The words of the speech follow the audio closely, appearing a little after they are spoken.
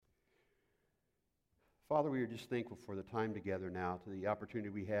Father, we are just thankful for the time together now, to the opportunity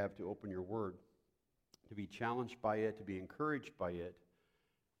we have to open your word, to be challenged by it, to be encouraged by it,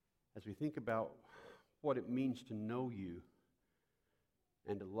 as we think about what it means to know you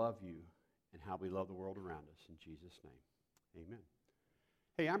and to love you and how we love the world around us. In Jesus' name, amen.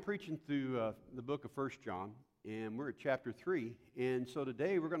 Hey, I'm preaching through the book of 1 John, and we're at chapter 3. And so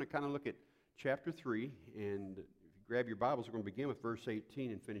today we're going to kind of look at chapter 3, and if you grab your Bibles, we're going to begin with verse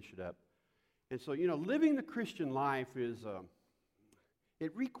 18 and finish it up. And so, living the Christian life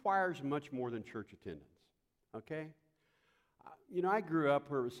it requires much more than church attendance, okay? I grew up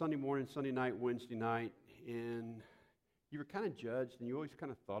where it was Sunday morning, Sunday night, Wednesday night, and you were kind of judged, and you always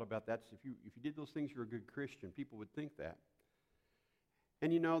kind of thought about that. So if you did those things, you were a good Christian. People would think that.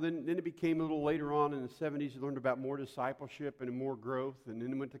 And, then it became a little later on in the 70s, you learned about more discipleship and more growth, and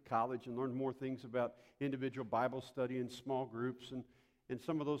then went to college and learned more things about individual Bible study and small groups and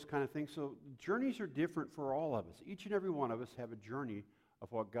some of those kind of things. So journeys are different for all of us. Each and every one of us have a journey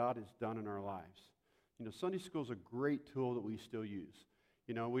of what God has done in our lives. Sunday school is a great tool that we still use.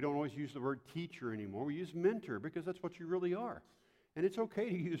 We don't always use the word teacher anymore. We use mentor because that's what you really are. And it's okay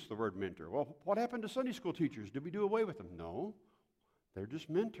to use the word mentor. Well, what happened to Sunday school teachers? Did we do away with them? No. They're just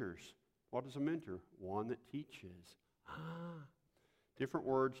mentors. What is a mentor? One that teaches. Different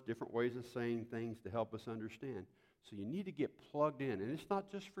words, different ways of saying things to help us understand. So you need to get plugged in. And it's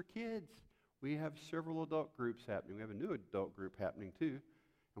not just for kids. We have several adult groups happening. We have a new adult group happening too.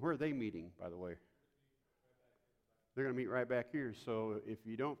 And where are they meeting, by the way? They're going to meet right back here. So if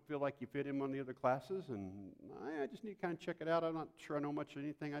you don't feel like you fit in one of the other classes, and I just need to kind of check it out. I'm not sure I know much of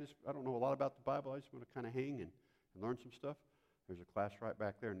anything. I don't know a lot about the Bible. I just want to kind of hang and learn some stuff. There's a class right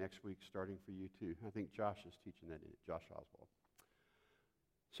back there next week starting for you too. I think Josh is teaching that in it, Josh Oswald.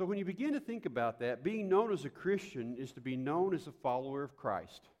 So when you begin to think about that, being known as a Christian is to be known as a follower of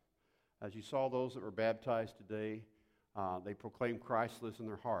Christ. As you saw those that were baptized today, they proclaim Christ lives in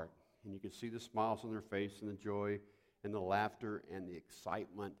their heart. And you can see the smiles on their face and the joy and the laughter and the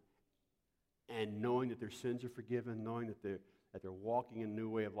excitement, and knowing that their sins are forgiven, knowing that they're walking in a new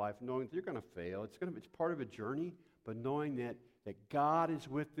way of life, knowing that they're going to fail. It's part of a journey, but knowing that God is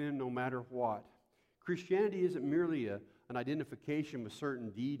with them no matter what. Christianity isn't merely an identification with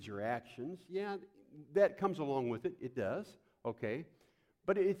certain deeds or actions. Yeah, that comes along with it. It does, okay?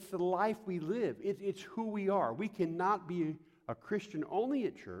 But it's the life we live. It's who we are. We cannot be a Christian only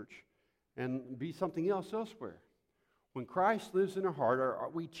at church and be something else elsewhere. When Christ lives in our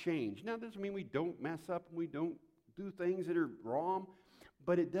heart, we change. Now, that doesn't mean we don't mess up and we don't do things that are wrong,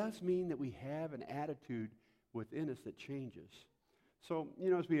 but it does mean that we have an attitude within us that changes. So,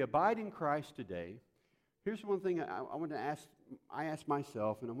 as we abide in Christ today, here's one thing I asked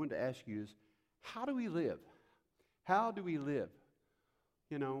myself, and I wanted to ask you is, how do we live? How do we live?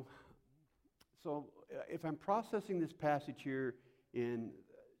 So if I'm processing this passage here in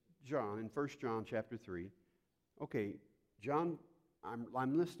 1 John chapter 3, okay, John,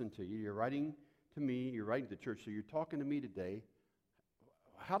 I'm listening to you. You're writing to me. You're writing to the church. So you're talking to me today.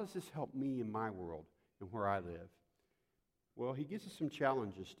 How does this help me in my world and where I live? Well, he gives us some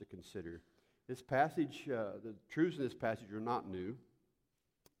challenges to consider. This passage, the truths in this passage are not new.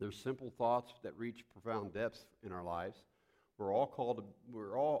 They're simple thoughts that reach profound depths in our lives. We're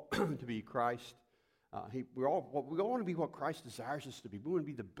all to be Christ. We all want to be what Christ desires us to be. We want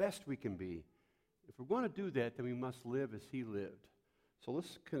to be the best we can be. If we're going to do that, then we must live as he lived. So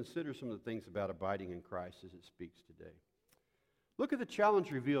let's consider some of the things about abiding in Christ as it speaks today. Look at the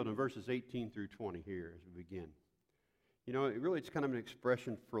challenge revealed in verses 18 through 20 here as we begin. It's kind of an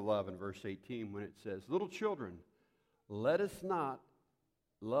expression for love in verse 18 when it says, "Little children, let us not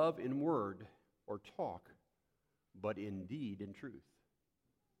love in word or talk, but in deed and truth."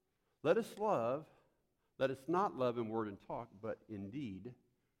 Let us not love in word and talk, but in deed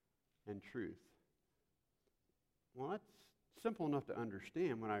and truth. Well, that's simple enough to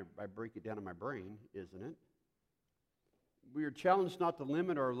understand when I break it down in my brain, isn't it? We are challenged not to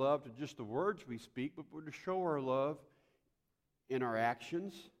limit our love to just the words we speak, but we're to show our love in our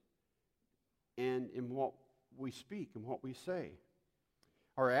actions and in what we speak and what we say.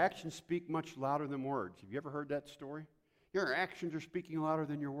 Our actions speak much louder than words. Have you ever heard that story? Your actions are speaking louder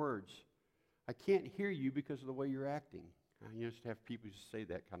than your words. I can't hear you because of the way you're acting. You just have people who say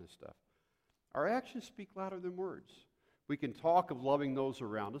that kind of stuff. Our actions speak louder than words. We can talk of loving those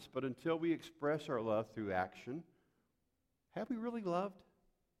around us, but until we express our love through action, have we really loved?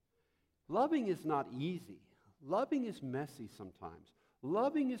 Loving is not easy. Loving is messy sometimes.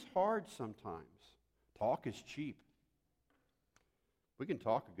 Loving is hard sometimes. Talk is cheap. We can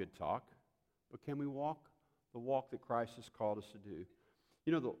talk a good talk, but can we walk the walk that Christ has called us to do?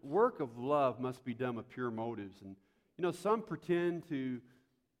 You know, the work of love must be done with pure motives. And, you know, some pretend to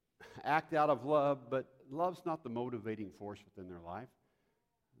act out of love, but love's not the motivating force within their life.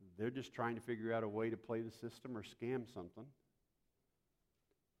 They're just trying to figure out a way to play the system or scam something.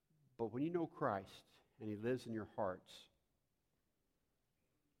 But when you know Christ and He lives in your hearts,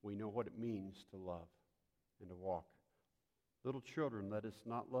 we know what it means to love and to walk. Little children, let us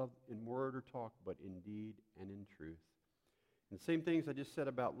not love in word or talk, but in deed and in truth. And the same things I just said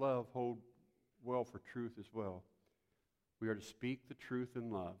about love hold well for truth as well. We are to speak the truth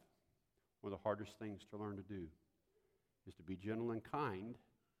in love. One of the hardest things to learn to do is to be gentle and kind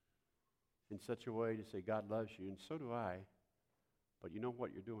in such a way to say, God loves you, and so do I, but you know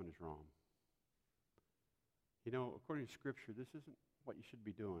what you're doing is wrong. You know, according to Scripture, this isn't what you should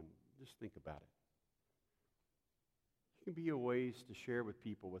be doing. Just think about it. You can be ways to share with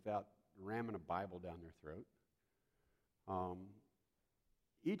people without ramming a Bible down their throat.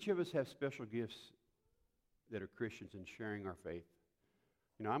 Each of us have special gifts that are Christians in sharing our faith.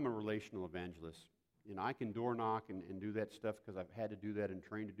 You know, I'm a relational evangelist. You know, I can door knock and do that stuff because I've had to do that and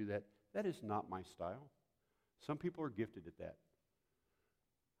trained to do that. That is not my style. Some people are gifted at that.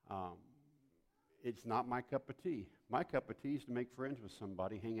 It's not my cup of tea. My cup of tea is to make friends with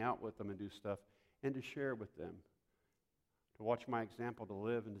somebody, hang out with them and do stuff, and to share with them. To watch my example, to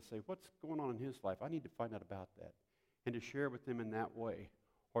live and to say, what's going on in his life? I need to find out about that. And to share with them in that way.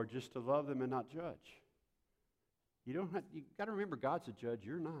 Or just to love them and not judge. You got to remember, God's a judge.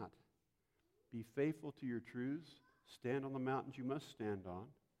 You're not. Be faithful to your truths. Stand on the mountains you must stand on.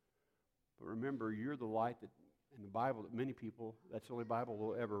 But remember, you're the light that in the Bible that many people, that's the only Bible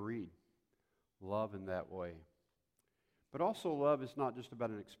will ever read. Love in that way. But also love is not just about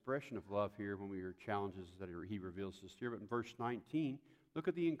an expression of love here when we are challenges that He reveals us here. But in verse 19, look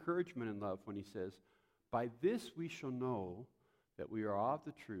at the encouragement in love when He says, by this we shall know that we are of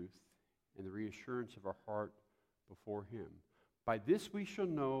the truth and the reassurance of our heart before Him. By this we shall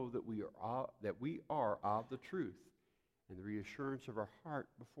know that we are of the truth and the reassurance of our heart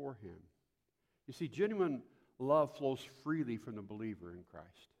before Him. You see, genuine love flows freely from the believer in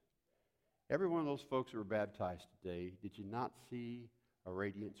Christ. Every one of those folks that were baptized today, did you not see a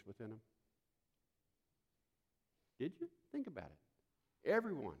radiance within them? Did you? Think about it.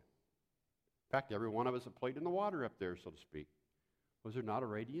 Everyone. In fact, every one of us that played in the water up there, so to speak. Was there not a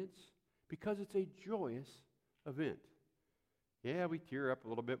radiance? Because it's a joyous event. Yeah, we tear up a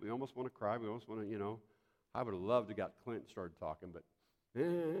little bit. We almost want to cry. We almost want to, I would have loved to got Clint started talking, but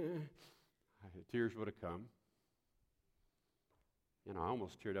tears would have come. I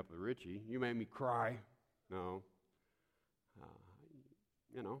almost teared up with Richie. You made me cry. No.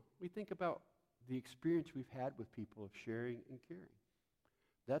 We think about the experience we've had with people of sharing and caring.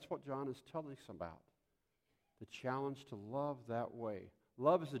 That's what John is telling us about. The challenge to love that way.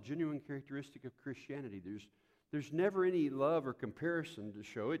 Love is a genuine characteristic of Christianity. There's never any love or comparison to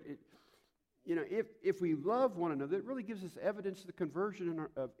show it. If we love one another, it really gives us evidence of the conversion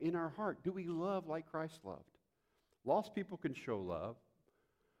in our heart. Do we love like Christ loved? Lost people can show love,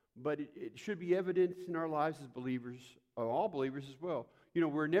 but it should be evident in our lives as believers, all believers as well.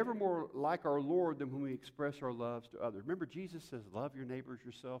 We're never more like our Lord than when we express our loves to others. Remember, Jesus says, love your neighbors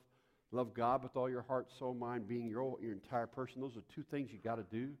yourself. Love God with all your heart, soul, mind, being, your entire person. Those are two things you got to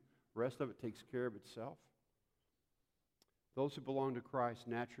do. The rest of it takes care of itself. Those who belong to Christ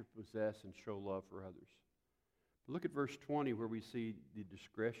naturally possess and show love for others. But look at verse 20 where we see the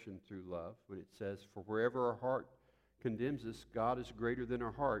discretion through love when it says, for wherever our heart condemns us, God is greater than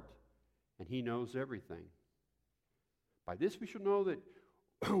our heart, and He knows everything. By this we shall know that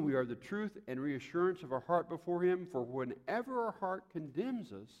we are the truth and reassurance of our heart before Him, for whenever our heart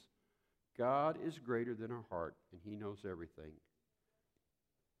condemns us, God is greater than our heart, and He knows everything.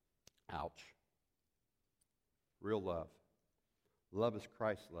 Ouch. Real love. Love as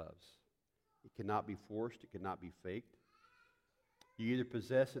Christ loves. It cannot be forced. It cannot be faked. You either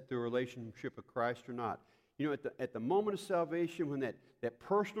possess it through a relationship with Christ or not. At the moment of salvation, when that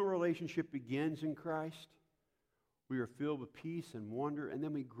personal relationship begins in Christ, we are filled with peace and wonder, and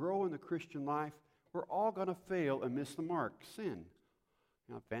then we grow in the Christian life. We're all going to fail and miss the mark. Sin.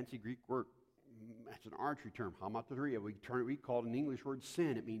 Fancy Greek word. That's an archery term. Hamartia. We call it an English word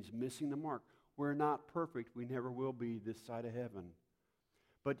sin. It means missing the mark. We're not perfect. We never will be this side of heaven.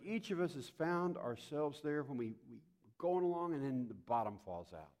 But each of us has found ourselves there when we're going along and then the bottom falls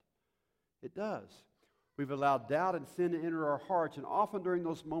out. It does. We've allowed doubt and sin to enter our hearts, and often during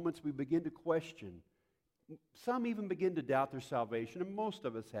those moments we begin to question. Some even begin to doubt their salvation, and most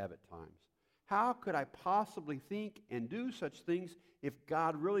of us have at times. How could I possibly think and do such things if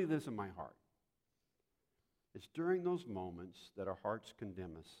God really lives in my heart? It's during those moments that our hearts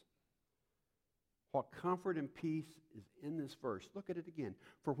condemn us. What comfort and peace is in this verse. Look at it again.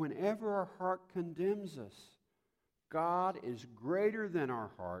 For whenever our heart condemns us, God is greater than our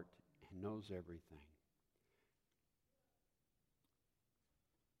heart and knows everything.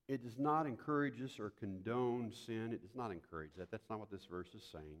 It does not encourage us or condone sin. It does not encourage that. That's not what this verse is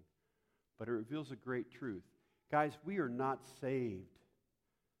saying. But it reveals a great truth. Guys, we are not saved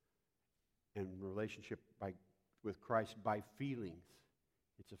in relationship with Christ by feelings.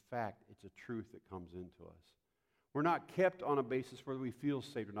 It's a fact. It's a truth that comes into us. We're not kept on a basis where we feel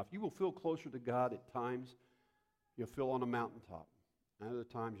saved enough. You will feel closer to God at times. You'll feel on a mountaintop. And other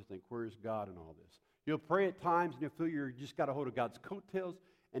times you think, where is God in all this? You'll pray at times and you'll feel you just got a hold of God's coattails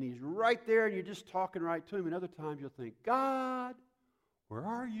and He's right there and you're just talking right to Him. And other times you'll think, God, where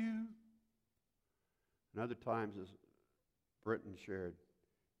are you? And other times, as Britton shared,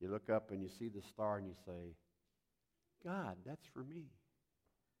 you look up and you see the star and you say, God, that's for me.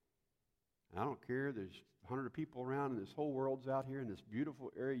 I don't care. There's 100 people around and this whole world's out here in this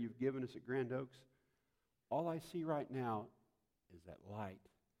beautiful area you've given us at Grand Oaks. All I see right now is that light,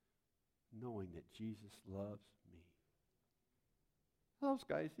 knowing that Jesus loves me. Those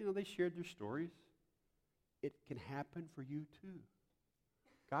guys, they shared their stories. It can happen for you too.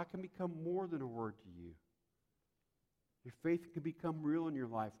 God can become more than a word to you. Your faith can become real in your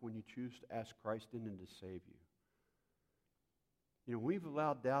life when you choose to ask Christ in and to save you. We've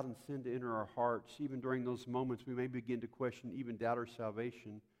allowed doubt and sin to enter our hearts. Even during those moments, we may begin to question, even doubt our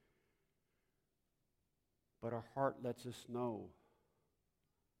salvation. But our heart lets us know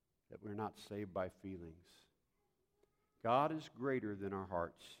that we're not saved by feelings. God is greater than our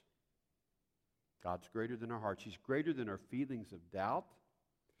hearts. God's greater than our hearts. He's greater than our feelings of doubt.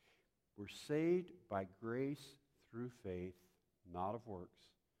 We're saved by grace through faith, not of works.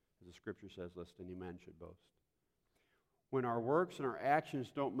 As the Scripture says, lest any man should boast. When our works and our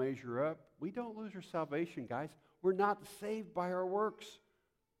actions don't measure up, we don't lose our salvation, guys. We're not saved by our works.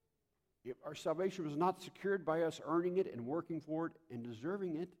 If our salvation was not secured by us earning it and working for it and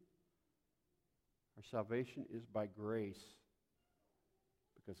deserving it. Our salvation is by grace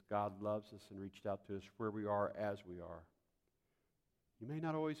because God loves us and reached out to us where we are as we are. You may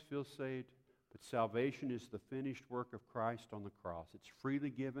not always feel saved, but salvation is the finished work of Christ on the cross. It's freely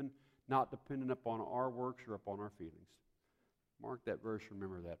given, not dependent upon our works or upon our feelings. Mark that verse,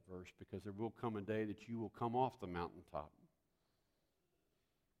 remember that verse, because there will come a day that you will come off the mountaintop.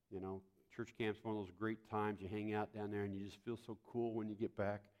 Church camp's one of those great times. You hang out down there and you just feel so cool when you get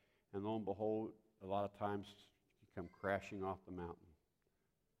back. And lo and behold, a lot of times you come crashing off the mountain.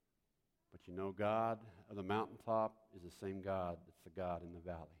 But God of the mountaintop is the same God that's the God in the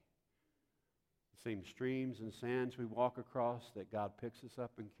valley. The same streams and sands we walk across that God picks us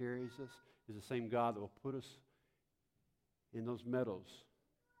up and carries us is the same God that will put us in those meadows,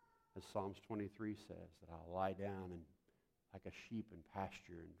 as Psalms 23 says, that I'll lie down and like a sheep in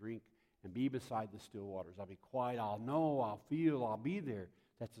pasture and drink and be beside the still waters. I'll be quiet, I'll know, I'll feel, I'll be there.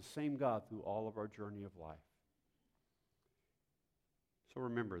 That's the same God through all of our journey of life. So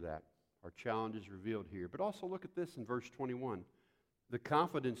remember that. Our challenge is revealed here. But also look at this in verse 21. The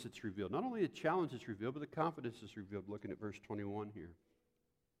confidence that's revealed. Not only the challenge that's revealed, but the confidence that's revealed. Looking at verse 21 here.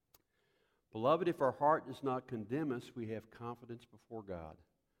 Beloved, if our heart does not condemn us, we have confidence before God.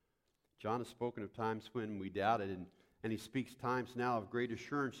 John has spoken of times when we doubted, and he speaks times now of great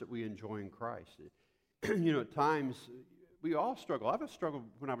assurance that we enjoy in Christ. At times, we all struggle. I've struggled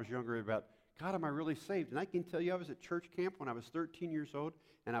when I was younger about, God, am I really saved? And I can tell you I was at church camp when I was 13 years old,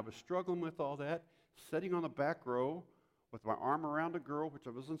 and I was struggling with all that, sitting on the back row with my arm around a girl, which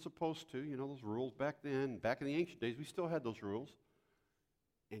I wasn't supposed to. Those rules back then. Back in the ancient days, we still had those rules.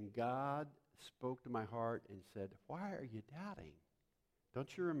 And God spoke to my heart and said, why are you doubting?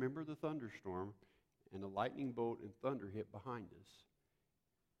 Don't you remember the thunderstorm and the lightning bolt and thunder hit behind us?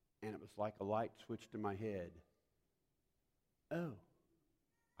 And it was like a light switched in my head. Oh,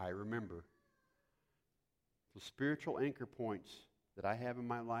 I remember. The spiritual anchor points that I have in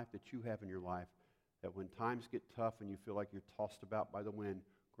my life, that you have in your life, that when times get tough and you feel like you're tossed about by the wind,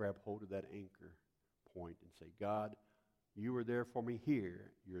 grab hold of that anchor point and say, God, you were there for me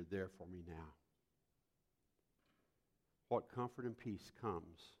here. You're there for me now. What comfort and peace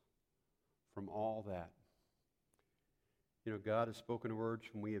comes from all that? God has spoken words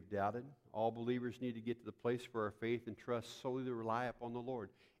when we have doubted. All believers need to get to the place where our faith and trust solely to rely upon the Lord.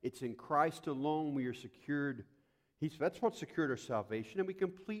 It's in Christ alone we are secured. That's what secured our salvation, and we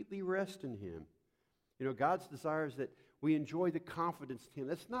completely rest in Him. God's desire is that we enjoy the confidence in Him.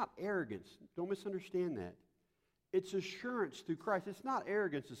 That's not arrogance. Don't misunderstand that. It's assurance through Christ. It's not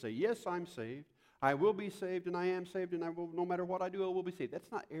arrogance to say, yes, I'm saved. I will be saved, and I am saved, and I will, no matter what I do, I will be saved.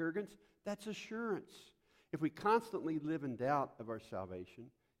 That's not arrogance. That's assurance. If we constantly live in doubt of our salvation,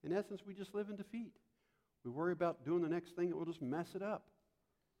 in essence, we just live in defeat. We worry about doing the next thing that will just mess it up.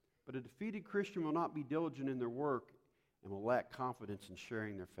 But a defeated Christian will not be diligent in their work and will lack confidence in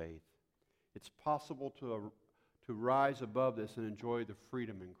sharing their faith. It's possible to rise above this and enjoy the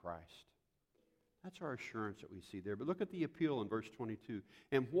freedom in Christ. That's our assurance that we see there. But look at the appeal in verse 22.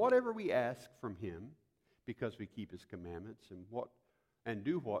 And whatever we ask from him, because we keep his commandments and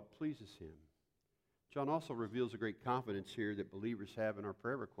do what pleases him. John also reveals a great confidence here that believers have in our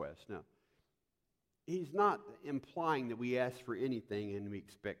prayer requests. Now, he's not implying that we ask for anything and we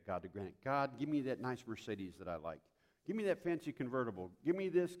expect God to grant it. God, give me that nice Mercedes that I like. Give me that fancy convertible. Give me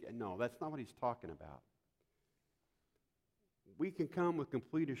this. No, that's not what he's talking about. We can come with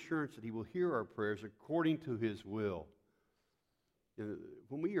complete assurance that he will hear our prayers according to his will.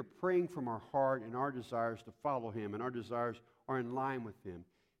 When we are praying from our heart and our desires to follow him and our desires are in line with him,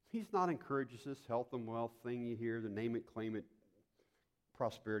 he's not encouraging this health and wealth thing you hear, the name it, claim it,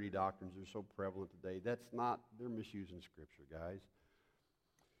 prosperity doctrines are so prevalent today. They're misusing Scripture, guys.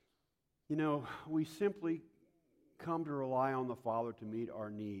 We simply come to rely on the Father to meet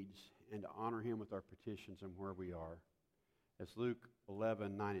our needs and to honor him with our petitions and where we are. As Luke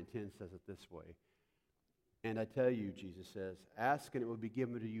 11, 9 and 10 says it this way. And I tell you, Jesus says, ask and it will be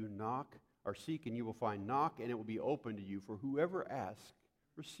given to you, knock, or seek and you will find, knock and it will be open to you. For whoever asks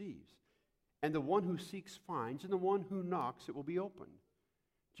receives. And the one who seeks finds, and the one who knocks it will be opened.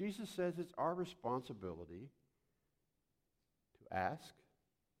 Jesus says it's our responsibility to ask,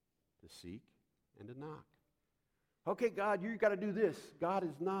 to seek, and to knock. Okay, God, you've got to do this. God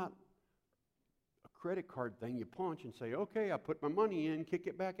is not a credit card thing you punch and say, okay, I put my money in, kick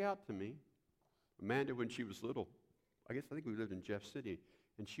it back out to me. Amanda, when she was little, I think we lived in Jeff City,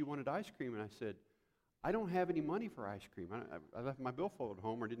 and she wanted ice cream, and I said, I don't have any money for ice cream. I left my billfold at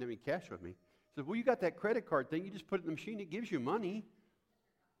home or didn't have any cash with me. He said, well, you got that credit card thing. You just put it in the machine. It gives you money.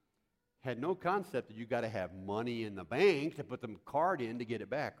 Had no concept that you got to have money in the bank to put the card in to get it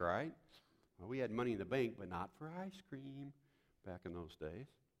back, right? Well, we had money in the bank, but not for ice cream back in those days.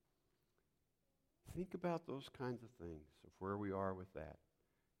 Think about those kinds of things, of where we are with that.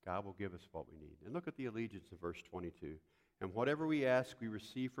 God will give us what we need. And look at the allegiance of verse 22. And whatever we ask, we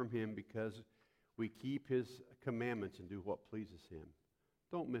receive from him because we keep his commandments and do what pleases him.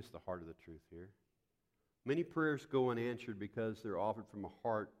 Don't miss the heart of the truth here. Many prayers go unanswered because they're offered from a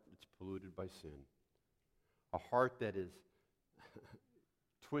heart that's polluted by sin. A heart that is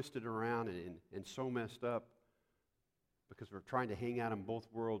twisted around and so messed up because we're trying to hang out in both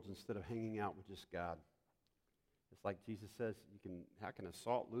worlds instead of hanging out with just God. It's like Jesus says, how can a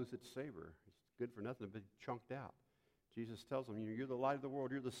salt lose its savor? It's good for nothing but chunked out. Jesus tells them, you're the light of the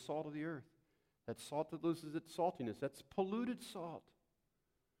world, you're the salt of the earth. That salt that loses its saltiness, that's polluted salt.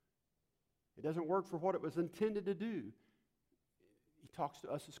 It doesn't work for what it was intended to do. He talks to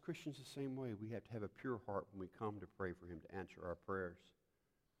us as Christians the same way. We have to have a pure heart when we come to pray for him to answer our prayers.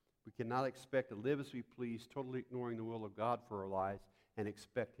 We cannot expect to live as we please, totally ignoring the will of God for our lives, and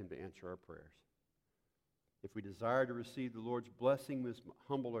expect him to answer our prayers. If we desire to receive the Lord's blessing, we must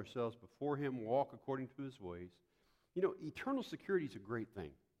humble ourselves before him, walk according to his ways. Eternal security is a great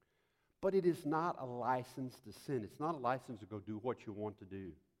thing, but it is not a license to sin. It's not a license to go do what you want to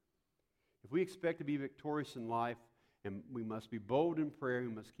do. If we expect to be victorious in life, and we must be bold in prayer, we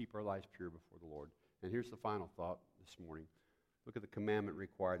must keep our lives pure before the Lord. And here's the final thought this morning. Look at the commandment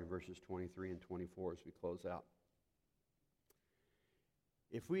required in verses 23 and 24 as we close out.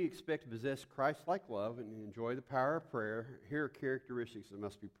 If we expect to possess Christ-like love and enjoy the power of prayer, here are characteristics that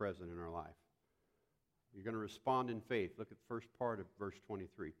must be present in our life. You're going to respond in faith. Look at the first part of verse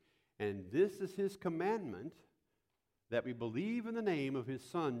 23. And this is his commandment, that we believe in the name of his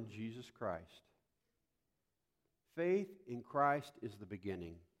Son, Jesus Christ. Faith in Christ is the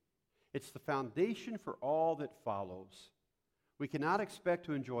beginning. It's the foundation for all that follows. We cannot expect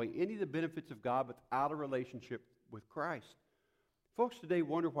to enjoy any of the benefits of God without a relationship with Christ. Folks today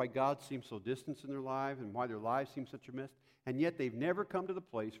wonder why God seems so distant in their lives and why their lives seem such a mess, and yet they've never come to the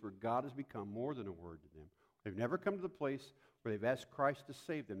place where God has become more than a word to them. They've never come to the place where they've asked Christ to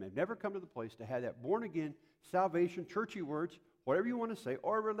save them. They've never come to the place to have that born-again salvation, churchy words, whatever you want to say,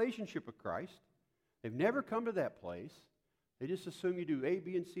 or a relationship with Christ. They've never come to that place. They just assume you do A,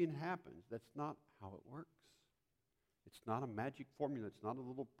 B, and C and it happens. That's not how it works. It's not a magic formula. It's not a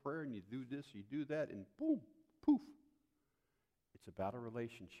little prayer and you do this, you do that, and boom, poof. It's about a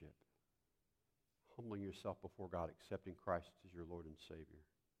relationship. Humbling yourself before God, accepting Christ as your Lord and Savior.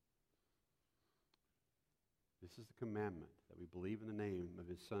 This is the commandment, that we believe in the name of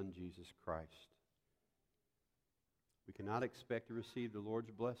his Son, Jesus Christ. We cannot expect to receive the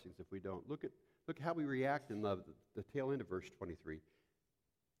Lord's blessings if we don't. Look how we react in love, the tail end of verse 23.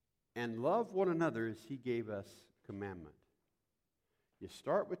 And love one another as he gave us commandment. You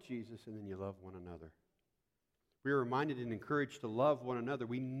start with Jesus and then you love one another. We are reminded and encouraged to love one another.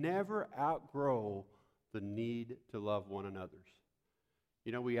 We never outgrow the need to love one another.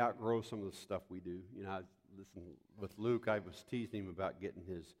 You know, we outgrow some of the stuff we do. You know, listen, with Luke, I was teasing him about getting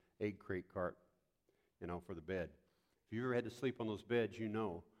his egg crate cart, you know, for the bed. If you ever had to sleep on those beds, you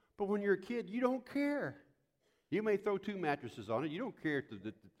know. But when you're a kid, you don't care. You may throw 2 mattresses on it. You don't care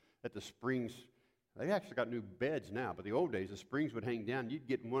that the springs, they actually got new beds now, but the old days, the springs would hang down. You'd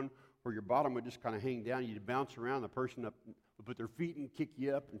get one where your bottom would just kind of hang down. You'd bounce around. The person up would put their feet and kick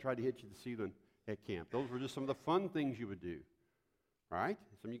you up and try to hit you to the ceiling at camp. Those were just some of the fun things you would do. Right?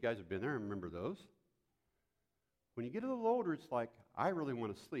 Some of you guys have been there and remember those. When you get a little older, it's like, I really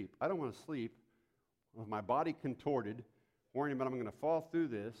want to sleep. I don't want to sleep with my body contorted, worrying about I'm going to fall through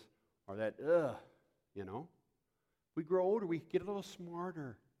this, or that, you know. We grow older, we get a little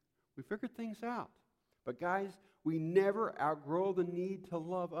smarter. We figure things out. But guys, we never outgrow the need to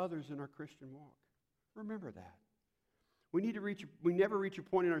love others in our Christian walk. Remember that. We never reach a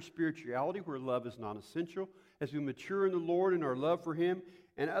point in our spirituality where love is non-essential. As we mature in the Lord and our love for Him,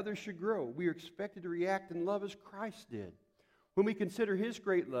 and others should grow, we are expected to react in love as Christ did. When we consider His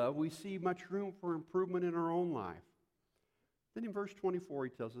great love, we see much room for improvement in our own life. Then in verse 24,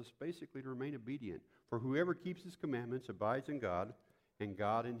 he tells us basically to remain obedient. For whoever keeps His commandments abides in God, and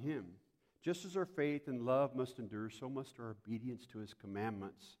God in him. Just as our faith and love must endure, so must our obedience to His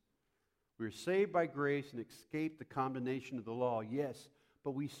commandments. We are saved by grace and escape the condemnation of the law, yes,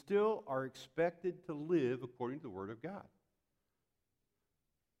 but we still are expected to live according to the Word of God.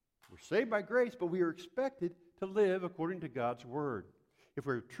 We're saved by grace, but we are expected to live according to God's Word. If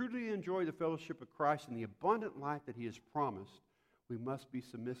we truly enjoy the fellowship of Christ and the abundant life that He has promised, we must be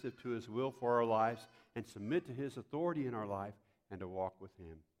submissive to His will for our lives and submit to His authority in our life and to walk with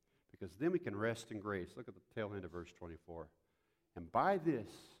Him. Because then we can rest in grace. Look at the tail end of verse 24. And by this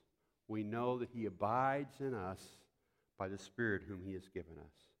we know that He abides in us by the Spirit whom He has given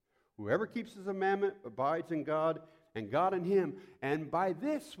us. Whoever keeps His commandment abides in God, and God in him. And by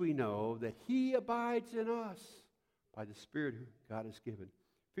this we know that He abides in us by the Spirit whom God has given.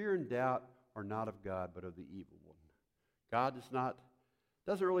 Fear and doubt are not of God, but of the evil one. God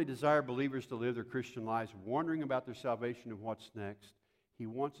doesn't really desire believers to live their Christian lives wondering about their salvation and what's next. He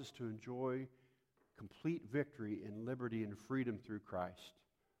wants us to enjoy complete victory and liberty and freedom through Christ.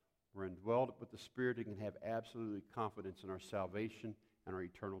 We're indwelled with the Spirit and can have absolute confidence in our salvation and our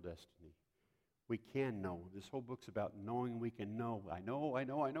eternal destiny. We can know. This whole book's about knowing we can know. I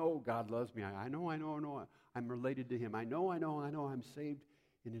know God loves me. I know I'm related to Him. I know I'm saved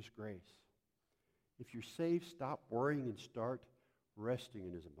in His grace. If you're saved, stop worrying and start resting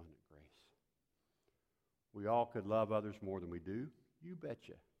in His abundant grace. We all could love others more than we do. You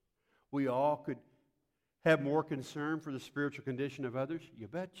betcha. We all could have more concern for the spiritual condition of others. You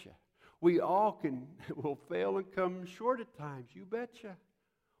betcha. We all will fail and come short at times. You betcha.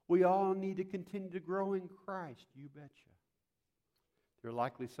 We all need to continue to grow in Christ. You betcha. There are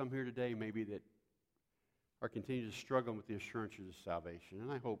likely some here today maybe that are continuing to struggle with the assurance of salvation.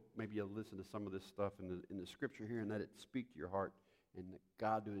 And I hope maybe you'll listen to some of this stuff in the Scripture here and let it speak to your heart and let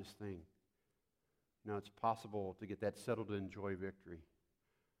God do His thing. Now, it's possible to get that settled to enjoy victory.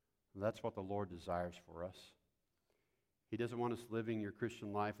 And that's what the Lord desires for us. He doesn't want us living your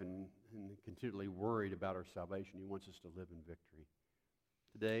Christian life and continually worried about our salvation. He wants us to live in victory.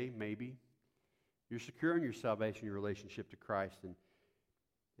 Today, maybe, you're secure in your salvation, your relationship to Christ,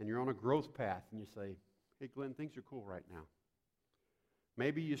 and you're on a growth path, and you say, hey, Glenn, things are cool right now.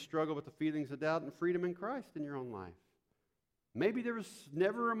 Maybe you struggle with the feelings of doubt and freedom in Christ in your own life. Maybe there was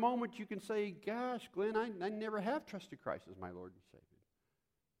never a moment you can say, gosh, Glenn, I never have trusted Christ as my Lord and Savior.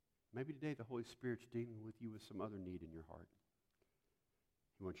 Maybe today the Holy Spirit's dealing with you with some other need in your heart.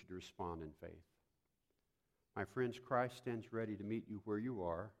 He wants you to respond in faith. My friends, Christ stands ready to meet you where you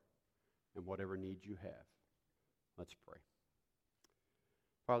are and whatever needs you have. Let's pray.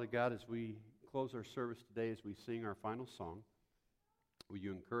 Father God, as we close our service today, as we sing our final song, will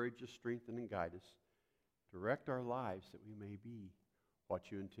you encourage us, strengthen, and guide us, direct our lives that we may be what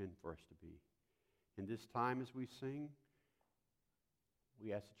you intend for us to be. In this time as we sing,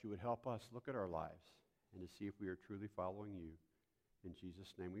 we ask that you would help us look at our lives and to see if we are truly following you. In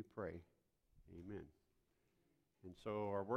Jesus' name we pray. Amen. And so our